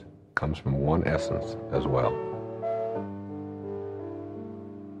appearance, comes from one essence as well.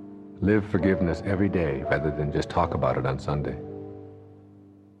 Live forgiveness every day rather than just talk about it on Sunday.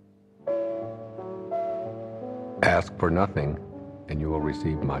 Ask for nothing and you will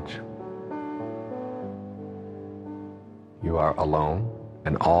receive much. You are alone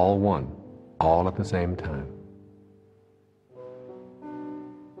and all one, all at the same time.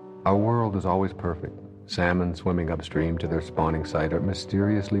 Our world is always perfect. Salmon swimming upstream to their spawning site are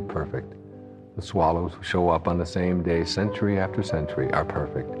mysteriously perfect. The swallows who show up on the same day century after century are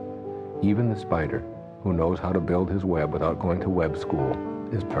perfect. Even the spider, who knows how to build his web without going to web school,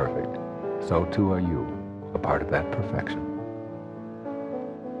 is perfect. So too are you, a part of that perfection.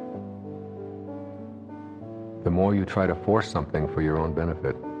 The more you try to force something for your own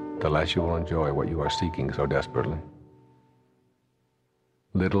benefit, the less you will enjoy what you are seeking so desperately.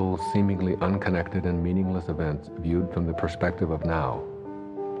 Little, seemingly unconnected and meaningless events viewed from the perspective of now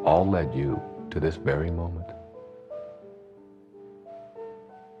all led you to this very moment.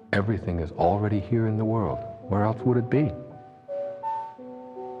 Everything is already here in the world. Where else would it be?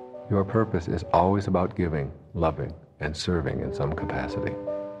 Your purpose is always about giving, loving, and serving in some capacity.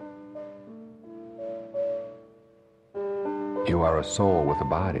 You are a soul with a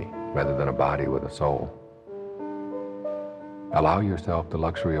body rather than a body with a soul. Allow yourself the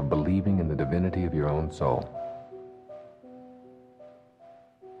luxury of believing in the divinity of your own soul.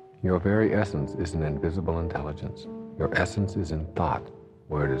 Your very essence is an invisible intelligence. Your essence is in thought,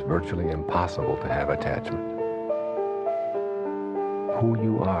 where it is virtually impossible to have attachment. Who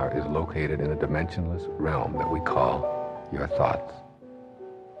you are is located in a dimensionless realm that we call your thoughts.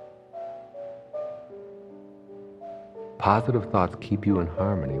 Positive thoughts keep you in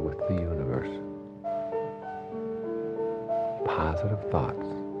harmony with the universe. positive thoughts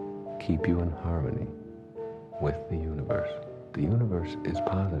keep you in harmony with the universe. The universe is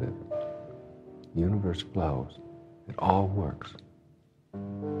positive. The universe flows. It all works.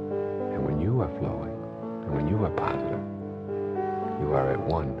 And when you are flowing, and when you are positive, you are at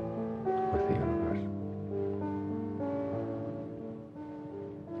one with the universe.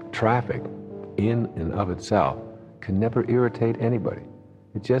 Traffic, in and of itself, can never irritate anybody.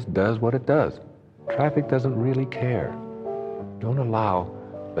 It just does what it does. Traffic doesn't really care. Don't allow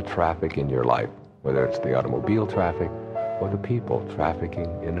the traffic in your life, whether it's the automobile traffic or the people trafficking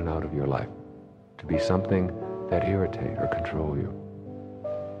in and out of your life, to be something that irritate or control you.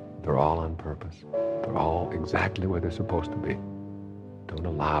 They're all on purpose. They're all exactly where they're supposed to be. Don't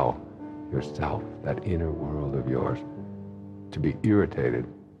allow yourself, that inner world of yours, to be irritated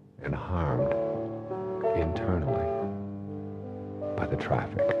and harmed internally by the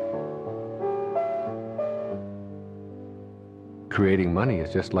traffic. Creating money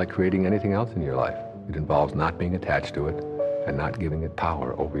is just like creating anything else in your life. It involves not being attached to it and not giving it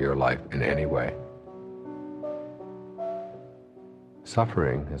power over your life in any way.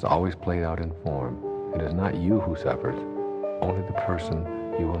 Suffering is always played out in form. It is not you who suffers, only the person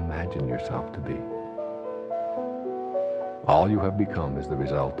you imagine yourself to be. All you have become is the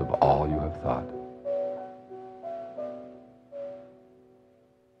result of all you have thought.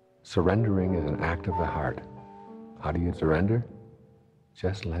 Surrendering is an act of the heart. How do you surrender?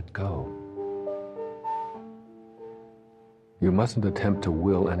 Just let go. You mustn't attempt to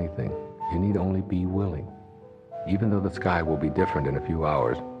will anything. You need only be willing. Even though the sky will be different in a few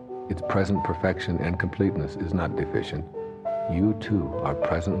hours, its present perfection and completeness is not deficient. You too are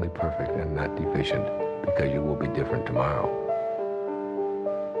presently perfect and not deficient, because you will be different tomorrow.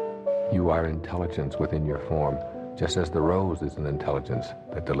 You are intelligence within your form, just as the rose is an intelligence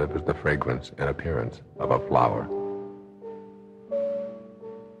that delivers the fragrance and appearance of a flower.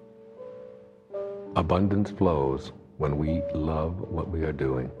 Abundance flows when we love what we are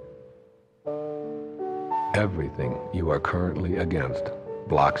doing. Everything you are currently against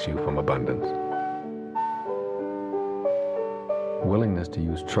blocks you from abundance. Willingness to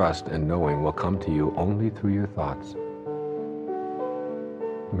use trust and knowing will come to you only through your thoughts.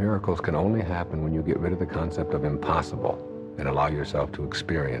 Miracles can only happen when you get rid of the concept of impossible and allow yourself to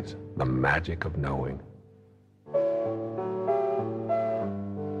experience the magic of knowing.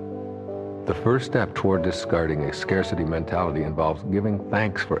 The first step toward discarding a scarcity mentality involves giving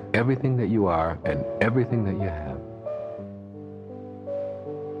thanks for everything that you are and everything that you have.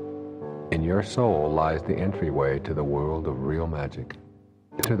 In your soul lies the entryway to the world of real magic.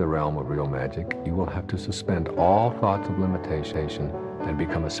 To enter the realm of real magic, you will have to suspend all thoughts of limitation and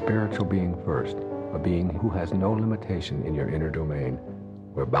become a spiritual being first, a being who has no limitation in your inner domain,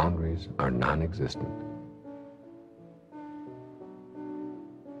 where boundaries are non-existent.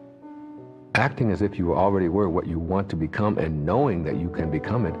 Acting as if you already were what you want to become and knowing that you can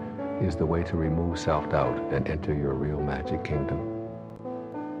become it is the way to remove self-doubt and enter your real magic kingdom.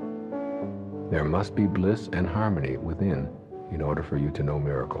 There must be bliss and harmony within in order for you to know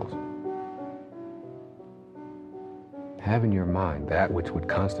miracles. Have in your mind that which would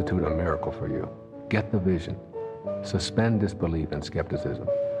constitute a miracle for you. Get the vision. Suspend disbelief and skepticism.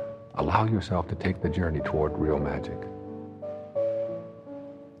 Allow yourself to take the journey toward real magic.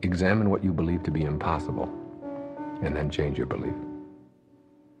 Examine what you believe to be impossible, and then change your belief.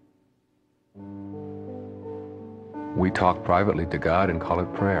 We talk privately to God and call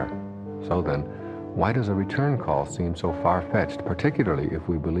it prayer. So then, why does a return call seem so far-fetched, particularly if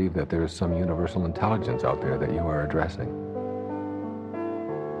we believe that there is some universal intelligence out there that you are addressing?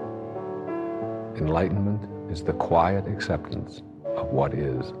 Enlightenment is the quiet acceptance of what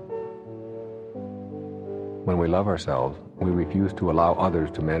is. When we love ourselves, we refuse to allow others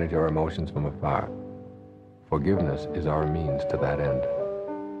to manage our emotions from afar. Forgiveness is our means to that end.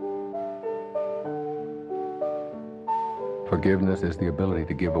 Forgiveness is the ability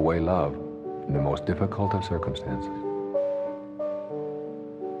to give away love in the most difficult of circumstances.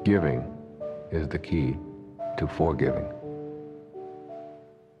 Giving is the key to forgiving.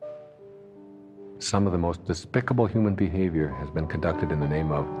 Some of the most despicable human behavior has been conducted in the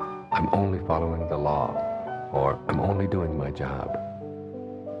name of, I'm only following the law, or I'm only doing my job.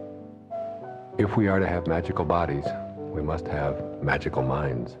 If we are to have magical bodies, we must have magical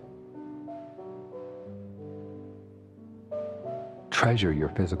minds. Treasure your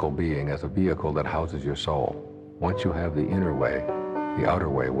physical being as a vehicle that houses your soul. Once you have the inner way, the outer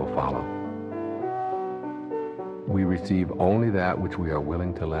way will follow. We receive only that which we are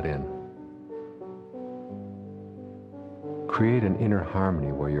willing to let in. Create an inner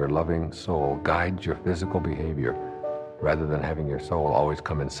harmony where your loving soul guides your physical behavior rather than having your soul always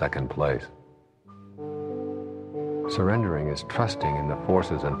come in second place. Surrendering is trusting in the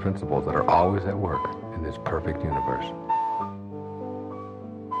forces and principles that are always at work in this perfect universe.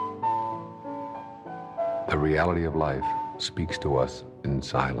 The reality of life speaks to us in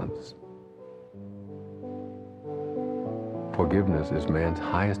silence. Forgiveness is man's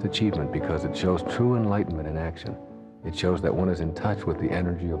highest achievement because it shows true enlightenment in action. It shows that one is in touch with the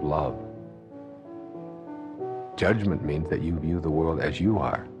energy of love. Judgment means that you view the world as you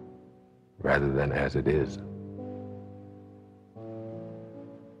are, rather than as it is.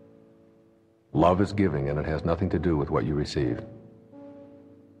 Love is giving, and it has nothing to do with what you receive.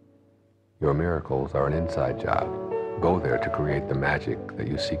 Your miracles are an inside job. Go there to create the magic that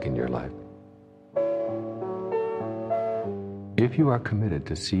you seek in your life. If you are committed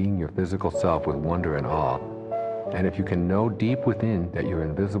to seeing your physical self with wonder and awe, and if you can know deep within that your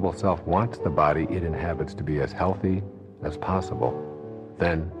invisible self wants the body it inhabits to be as healthy as possible,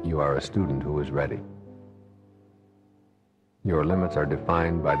 then you are a student who is ready. Your limits are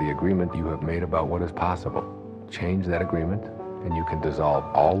defined by the agreement you have made about what is possible. Change that agreement, and you can dissolve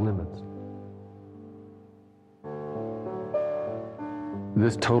all limits.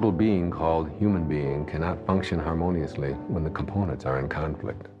 This total being called human being cannot function harmoniously when the components are in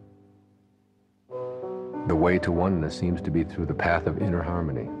conflict. The way to oneness seems to be through the path of inner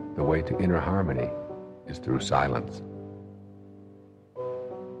harmony. The way to inner harmony is through silence.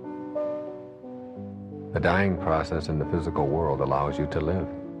 The dying process in the physical world allows you to live.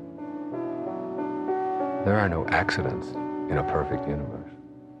 There are no accidents in a perfect universe.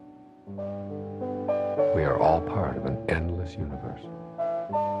 We are all part of an endless universe.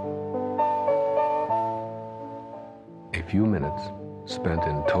 A few minutes spent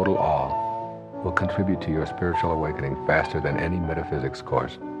in total awe will contribute to your spiritual awakening faster than any metaphysics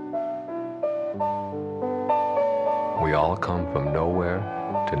course. We all come from nowhere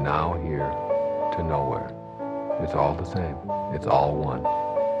to now here to nowhere. It's all the same. It's all one.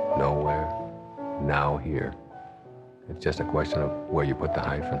 Nowhere, now here. It's just a question of where you put the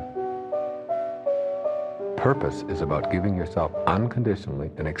hyphen. Purpose is about giving yourself unconditionally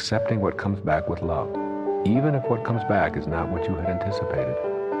and accepting what comes back with love, even if what comes back is not what you had anticipated.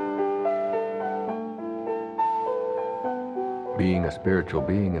 Being a spiritual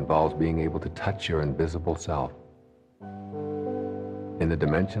being involves being able to touch your invisible self. In the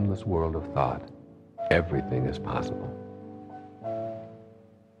dimensionless world of thought, everything is possible.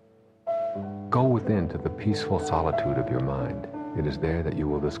 Go within to the peaceful solitude of your mind. It is there that you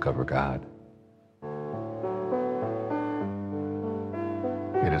will discover God.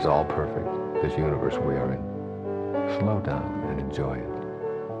 It is all perfect, this universe we are in. Slow down and enjoy it.